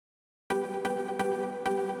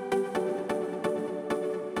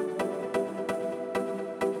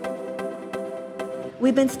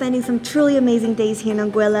We've been spending some truly amazing days here in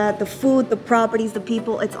Anguilla. The food, the properties, the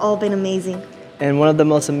people, it's all been amazing. And one of the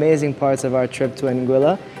most amazing parts of our trip to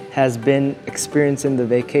Anguilla has been experiencing the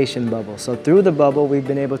vacation bubble. So through the bubble, we've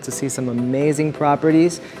been able to see some amazing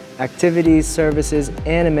properties, activities, services,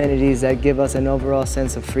 and amenities that give us an overall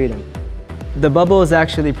sense of freedom. The bubble is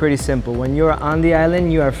actually pretty simple. When you are on the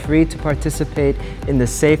island, you are free to participate in the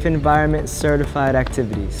safe environment certified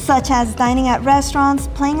activities. Such as dining at restaurants,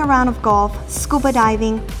 playing a round of golf, scuba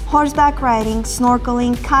diving, horseback riding,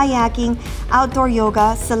 snorkeling, kayaking, outdoor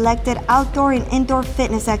yoga, selected outdoor and indoor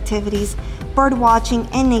fitness activities, bird watching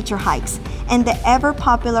and nature hikes, and the ever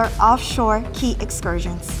popular offshore key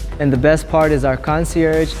excursions. And the best part is our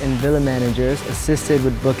concierge and villa managers assisted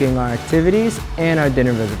with booking our activities and our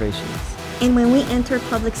dinner reservations. And when we entered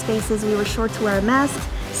public spaces, we were sure to wear a mask,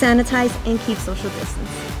 sanitize, and keep social distance.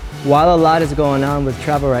 While a lot is going on with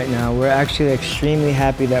travel right now, we're actually extremely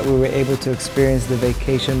happy that we were able to experience the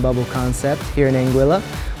vacation bubble concept here in Anguilla,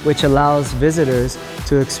 which allows visitors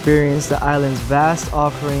to experience the island's vast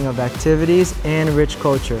offering of activities and rich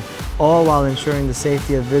culture, all while ensuring the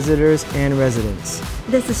safety of visitors and residents.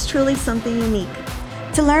 This is truly something unique.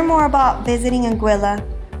 To learn more about visiting Anguilla,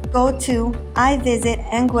 go to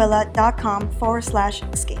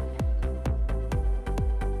ivisitAnguilla.com/escape.